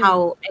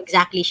how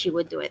exactly she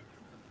would do it.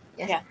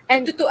 Yeah.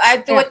 And to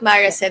add to what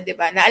Mara said,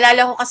 diba?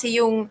 Naalala ko kasi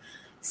yung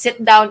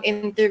sit-down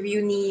interview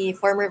ni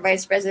former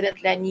Vice President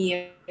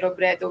Leni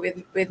Robredo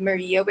with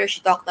Maria, where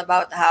she talked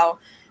about how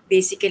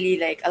basically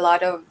like a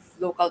lot of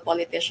local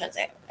politicians,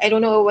 I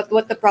don't know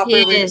what the proper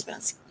word is,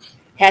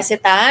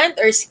 hesitant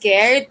or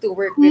scared to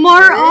work with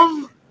more her.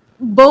 Of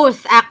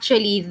both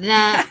actually.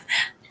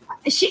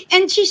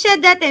 She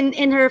said that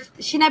in her,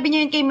 sinabi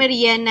niya yun kay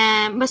Maria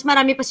na mas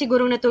marami pa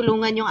sigurong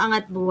natulungan yung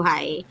Angat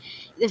Buhay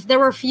if there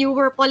were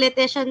fewer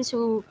politicians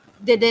who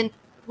didn't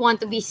want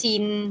to be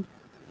seen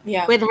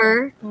with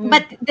her.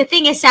 But the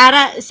thing is,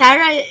 Sara,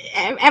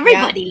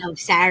 everybody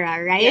loves Sara,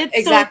 right? Yeah,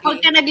 exactly. So,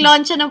 pagka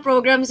nag-launch siya ng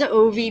program sa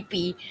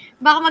OVP,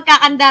 baka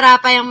magkakandara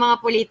pa yung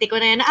mga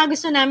politiko na yun,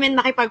 gusto namin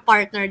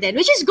makipag-partner din,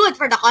 which is good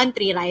for the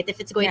country, right?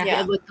 If it's going to be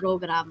a good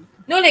program.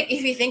 No, like,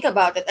 if you think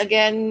about it,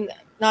 again,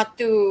 not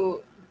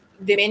to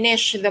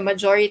diminish the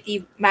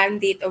majority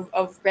mandate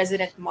of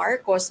President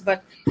Marcos,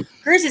 but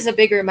hers is a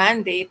bigger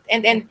mandate.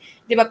 And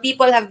diba,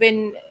 people have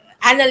been,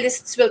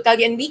 analysts will tell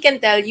you, and we can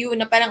tell you,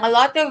 na parang a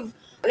lot of,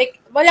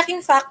 like,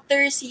 malaking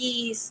factor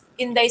si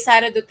Inday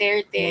Sara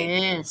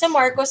Duterte sa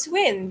Marcos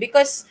win.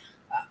 Because,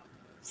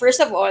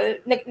 first of all,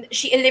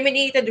 she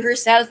eliminated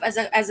herself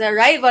as a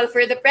rival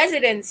for the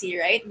presidency,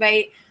 right?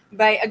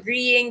 By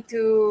agreeing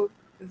to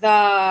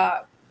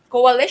the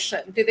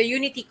coalition, to the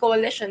Unity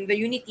Coalition, the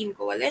Uniteam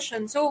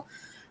Coalition. So,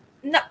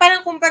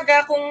 parang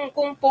kumbaga,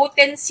 kung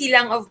potency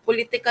lang of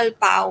political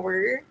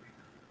power,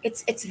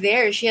 it's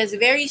there. She has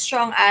very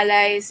strong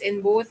allies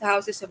in both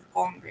houses of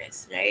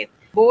Congress, right?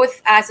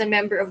 Both as a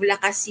member of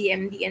Lakas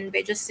CMD and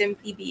by just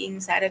simply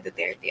being Sara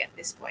Duterte at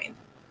this point.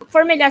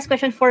 For my last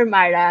question for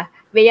Mara,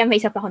 Bea, may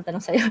isa pa akong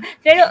tanong sa'yo.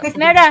 Pero,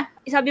 Mara,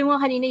 sabi mo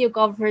kanina you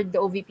covered the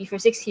OVP for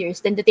 6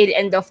 years, then the tail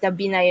end of the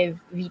Binay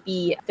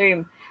VP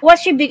term.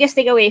 What's your biggest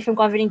takeaway from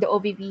covering the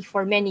OVP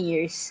for many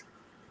years?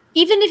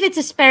 Even if it's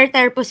a spare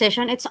tire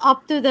position, it's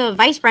up to the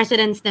vice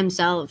presidents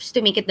themselves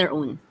to make it their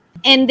own.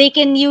 And they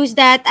can use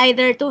that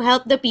either to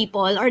help the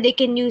people or they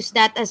can use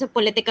that as a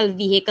political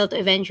vehicle to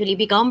eventually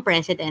become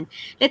president.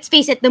 Let's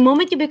face it, the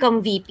moment you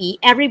become VP,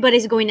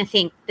 everybody's going to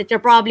think that you're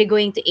probably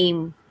going to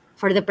aim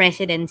for the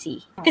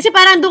presidency. Kasi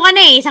parang doon ka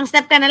na isang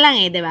step ka na lang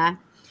di ba?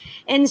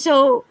 And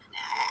so,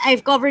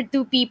 I've covered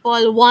 2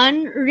 people.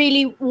 One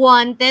really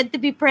wanted to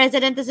be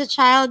president as a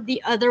child.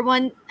 The other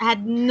one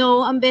had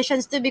no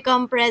ambitions to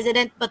become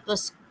president but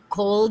was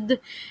called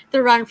to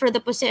run for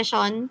the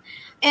position.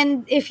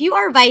 And if you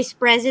are vice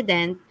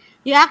president,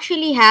 you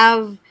actually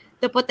have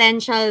the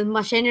potential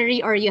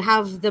machinery, or you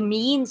have the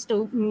means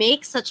to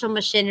make such a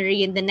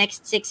machinery in the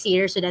next 6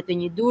 years, so that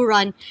when you do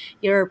run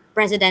your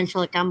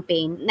presidential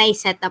campaign,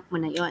 na-set up mo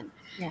na yon.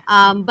 Yeah.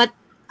 But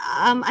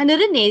ano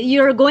rin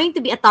you're going to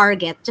be a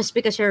target just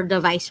because you're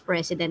the vice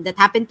president. That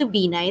happened to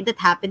Binay, that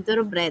happened to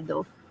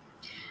Robredo.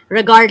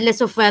 Regardless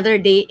of whether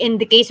in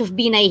the case of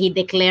Binay, he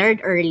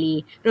declared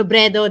early,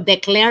 Robredo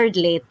declared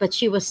late, but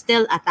she was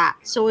still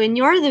attacked. So when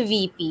you're the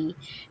VP,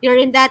 you're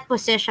in that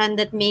position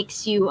that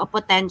makes you a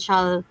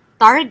potential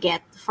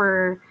target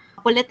for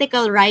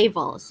political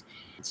rivals.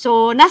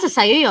 So, nasa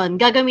sayo yon.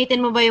 Gagamitin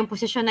mo ba yung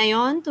posisyon na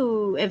yon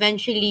to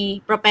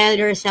eventually propel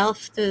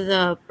yourself to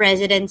the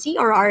presidency?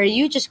 Or are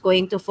you just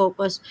going to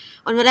focus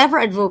on whatever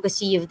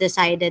advocacy you've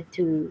decided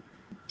to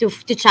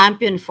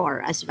champion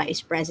for as vice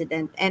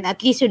president? And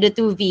at least with the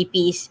two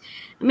VPs,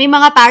 may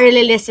mga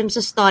parallelism sa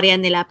storya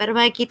nila, pero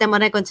makikita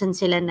mo na kung saan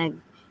sila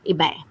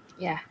nag-iba eh.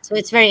 Yeah. So,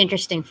 it's very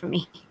interesting for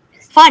me.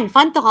 Fun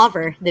to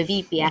cover the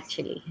VP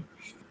actually.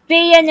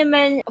 Kaya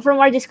naman,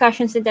 from our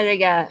discussions din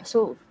talaga,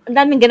 so, ang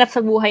daming ganap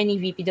sa buhay ni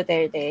VP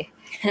Duterte.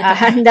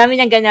 Ang dami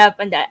niyang ganap.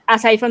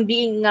 Aside from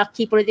being a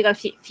key political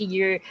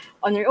figure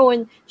on her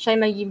own, siya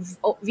maging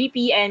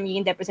VP and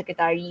maging Deputy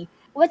Secretary.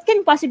 What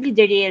can possibly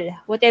derail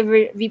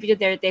whatever VP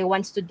Duterte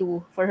wants to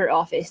do for her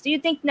office? Do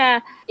you think na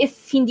if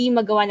hindi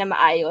magawa na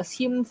maayos,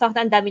 yung fact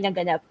na ang dami niyang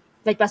ganap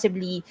might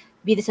possibly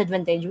be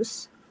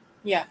disadvantageous?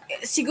 Yeah.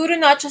 Siguro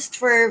not just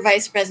for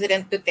Vice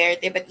President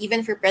Duterte, but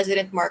even for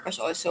President Marcos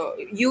also.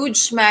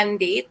 Huge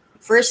mandate.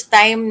 First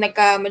time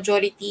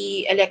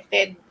nagka-majority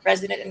elected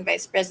president and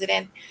vice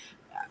president.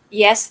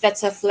 Yes,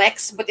 that's a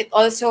flex, but it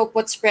also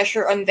puts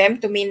pressure on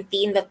them to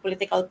maintain that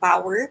political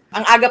power.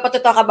 Ang aga pa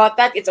to talk about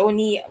that, it's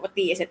only, what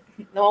day is it?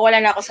 Nawawala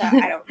na ako sa,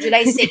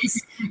 July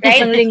 6,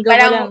 right?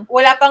 Parang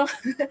wala pang,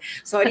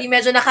 sorry,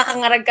 medyo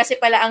nakakangarag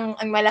kasi pala ang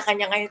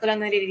Malacanang, ngayon ko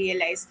lang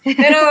nare-realize.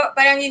 Pero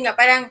parang yun nga,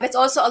 parang it's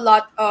also a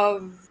lot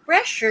of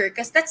pressure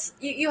because that's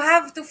you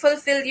have to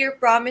fulfill your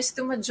promise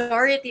to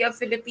majority of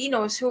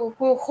Filipinos who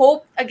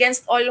hope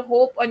against all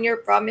hope on your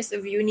promise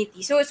of unity.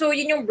 So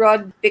yun yung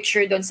broad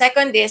picture doon.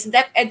 Second is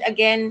DepEd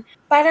again,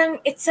 parang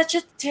it's such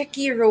a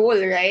tricky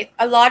role, right?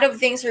 A lot of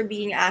things are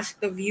being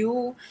asked of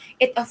you.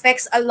 It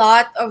affects a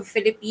lot of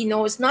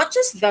Filipinos, not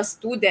just the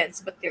students,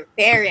 but their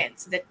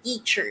parents, the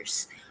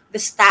teachers, the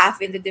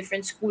staff in the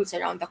different schools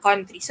around the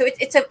country. So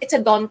it's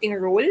a daunting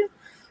role.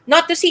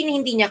 Not to say na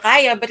hindi niya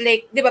kaya, but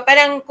like, di ba,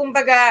 parang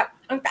kumbaga,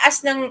 ang taas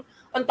ng,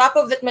 on top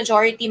of that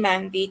majority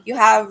mandate, you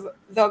have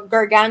the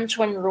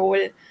gargantuan role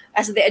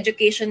as the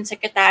education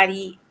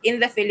secretary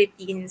in the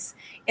Philippines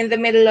in the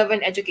middle of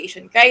an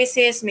education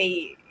crisis.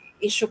 May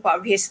issue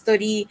pa of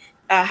history,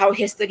 how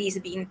history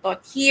is being taught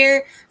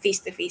here,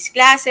 face-to-face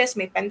classes,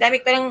 may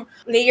pandemic, parang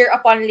layer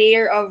upon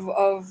layer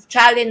of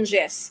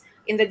challenges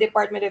in the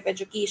Department of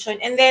Education.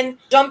 And then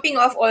jumping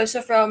off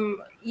also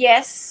from,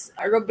 yes,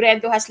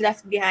 Robredo has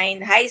left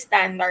behind high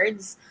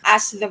standards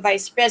as the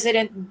vice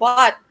president,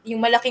 but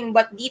yung malaking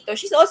but dito,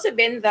 she's also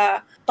been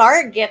the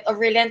target of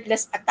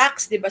relentless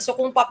attacks, diba? So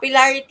kung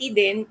popularity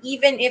din,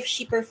 even if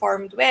she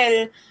performed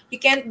well, you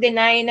can't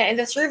deny na, and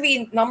the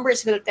survey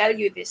numbers will tell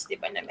you this,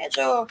 diba, na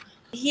medyo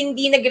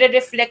hindi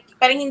nagre-reflect,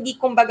 parang hindi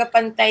kumbaga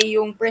pantay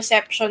yung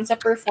perception sa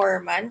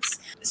performance.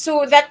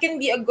 So that can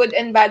be a good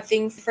and bad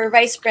thing for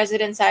Vice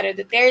President Sara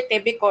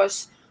Duterte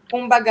because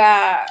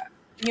kumbaga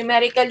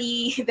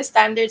numerically the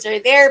standards are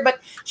there,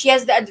 but she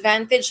has the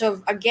advantage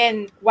of,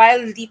 again,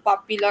 wildly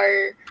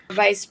popular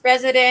vice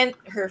president.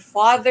 Her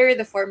father,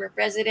 the former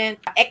president,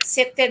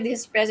 exited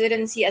his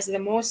presidency as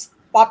the most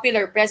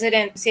popular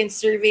president since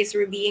surveys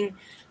were being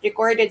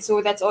recorded.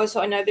 So that's also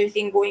another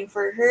thing going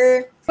for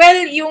her.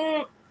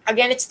 Well,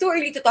 again, it's too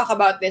early to talk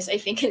about this. I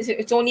think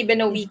it's only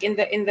been a week in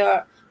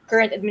the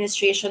current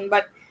administration,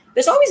 but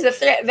there's always the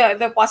threat,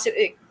 the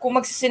possibility. Kung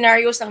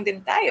mag-scenarios lang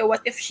din tayo,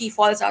 what if she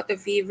falls out of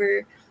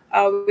favor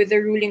with the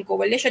ruling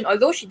coalition?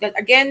 Although she does,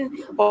 again,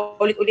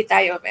 ulit-ulit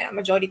tayo,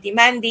 majority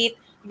mandate.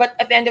 But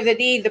at the end of the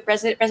day,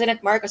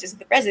 President Marcos is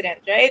the president,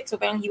 right? So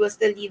parang he will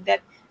still lead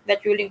that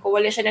ruling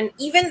coalition. And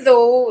even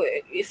though,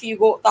 if you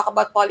go talk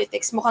about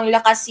politics, mukhang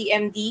Lakas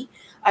CMD,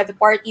 the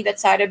party that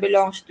Sara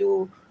belongs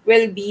to,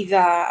 will be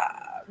the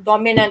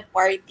dominant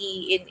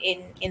party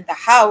in the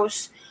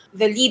House.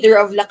 The leader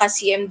of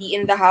Lakas CMD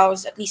in the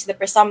House, at least the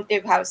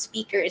presumptive House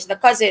Speaker, is the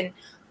cousin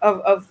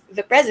of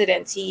the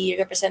president, si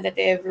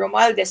Representative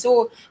Romualdez.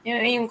 So,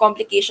 yung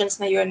complications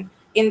na yun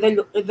in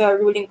the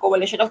ruling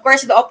coalition. Of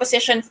course, the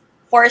opposition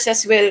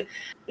forces will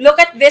look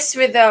at this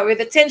with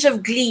a tinge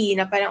of glee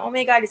na parang, oh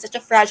my God, it's such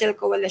a fragile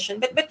coalition.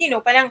 But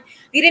parang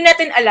di rin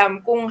natin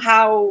alam kung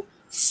how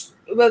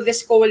will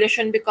this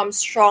coalition become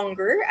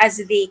stronger as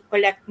they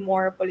collect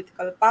more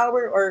political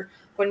power, or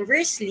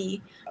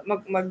conversely,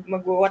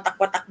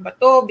 magwatak-watak ba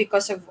to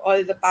because of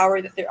all the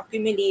power that they're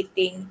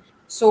accumulating.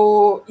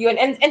 So, yun.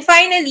 And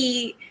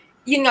finally,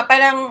 yun nga,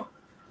 parang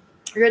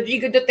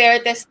Rodrigo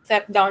Duterte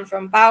stepped down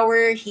from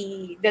power.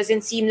 He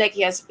doesn't seem like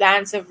he has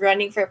plans of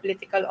running for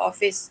political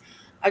office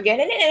again.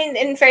 And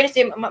in fairness,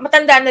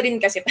 matanda na rin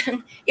kasi.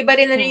 Parang iba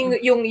rin na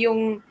rin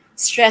yung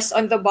stress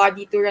on the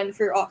body to run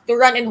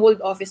and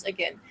hold office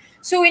again.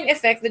 So in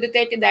effect, the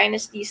Duterte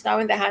dynasty is now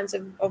in the hands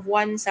of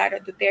one Sara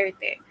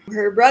Duterte.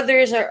 Her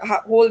brothers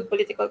hold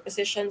political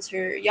positions.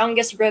 Her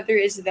youngest brother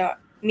is the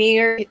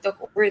mayor. He took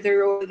over the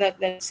role that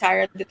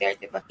Sara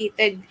Duterte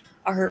vacated.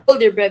 Her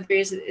older brother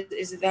is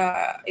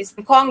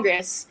in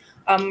Congress,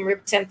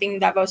 representing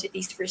Davao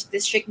City's first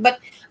district. But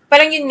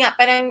parang yun nga,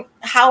 parang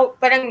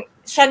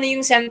siya na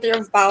yung center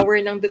of power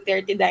ng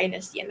Duterte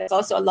dynasty, and that's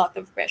also a lot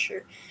of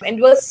pressure.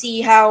 And we'll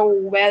see how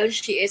well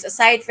she is,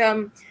 aside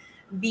from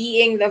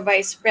being a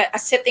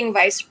sitting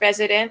vice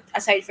president,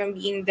 aside from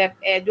being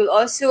DepEd, we'll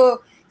also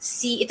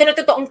see, ito na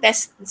totoong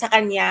test sa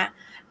kanya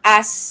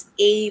as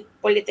a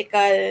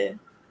political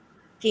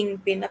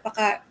kingpin.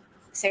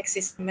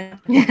 Napaka-sexist naman.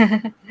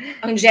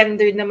 Ang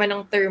gender naman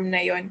ng term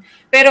na yon.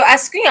 Pero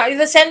as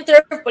the center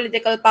of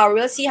political power,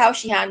 we'll see how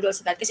she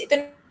handles that. Kasi ito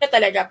na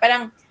talaga,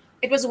 parang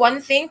it was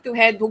one thing to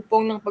head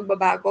hugpong ng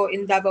pagbabago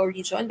in Davao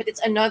region, but it's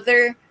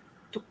another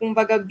to,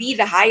 kumbaga, be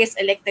the highest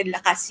elected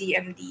lakas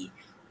CMD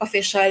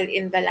official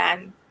in the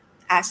land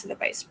as the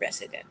vice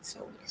president.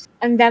 So,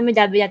 ang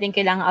dami-dami natin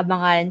kailangang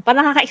abangan.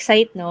 Parang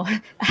nakaka-excite, no?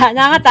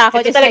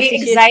 Nakakatakot. Ito talaga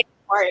yung exciting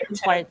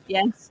part.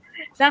 Yes.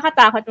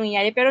 Nakakatakot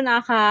mangyari, pero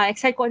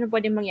nakaka-excite ko ano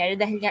pwedeng mangyari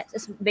dahil nga,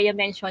 as Bea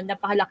mentioned,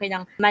 napakalaki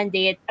ng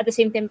mandate, at the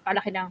same time,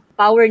 napakalaki ng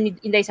power ni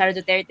Inday Sara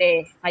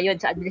Duterte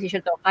ngayon sa administration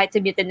to. Kahit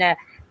sabihin na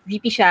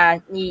VP siya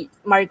ni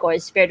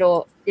Marcos,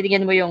 pero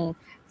tinignan mo yung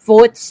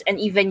votes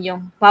and even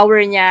yung power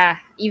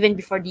niya even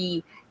before the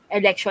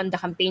election, the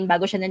campaign,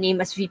 bago siya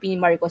na-name as VP ni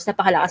Marcos,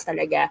 napakalakas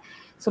talaga.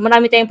 So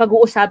marami tayong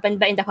pag-uusapan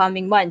ba in the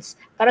coming months.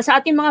 Para sa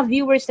ating mga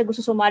viewers na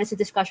gusto sumali sa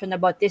discussion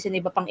about this and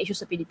iba pang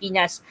issues sa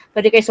Pilipinas,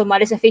 pwede kayo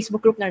sumali sa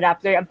Facebook group ng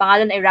Rappler. Ang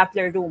pangalan ay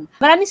Rappler Room.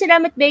 Maraming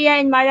salamat, Bea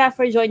and Mara,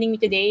 for joining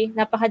me today.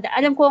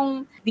 Alam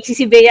kong busy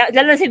si Bea,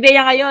 lalo na si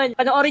Bea ngayon.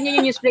 Panoorin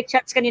niyo yung news break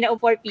chats kanina o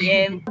 4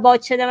 p.m.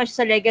 About siya naman siya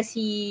sa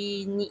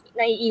legacy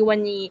naiiwan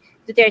ni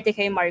Duterte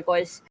kay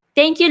Marcos.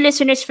 Thank you,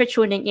 listeners, for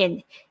tuning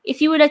in. If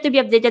you would like to be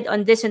updated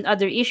on this and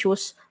other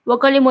issues,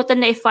 huwag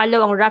kalimutan na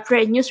i-follow ang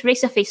Rappler and Newsbreak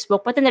sa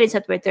Facebook, pati na rin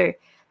sa Twitter.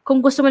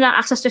 Kung gusto mo na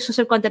access to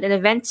exclusive content and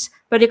events,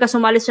 pwede ka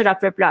sumali sa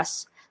Rappler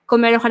Plus.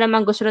 Kung meron ka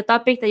namang gusto na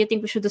topic that you think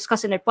we should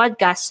discuss in our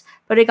podcast,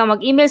 pwede ka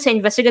mag-email sa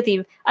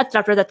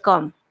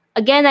investigative@rappler.com.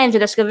 Again, I am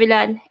Jonas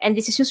Gavilan, and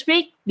this is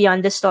Newsbreak,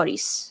 Beyond the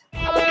Stories.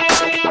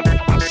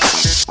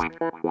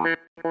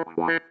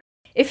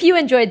 If you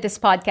enjoyed this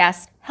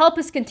podcast, help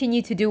us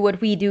continue to do what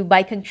we do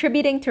by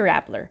contributing to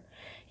Rappler.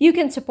 You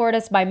can support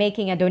us by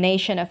making a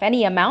donation of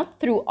any amount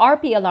through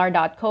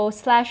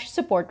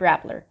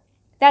rplr.co/supportrappler.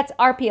 That's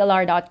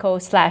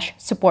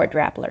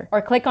rplr.co/supportrappler.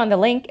 Or click on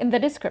the link in the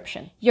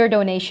description. Your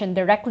donation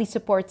directly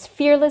supports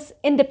fearless,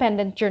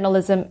 independent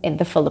journalism in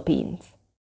the Philippines.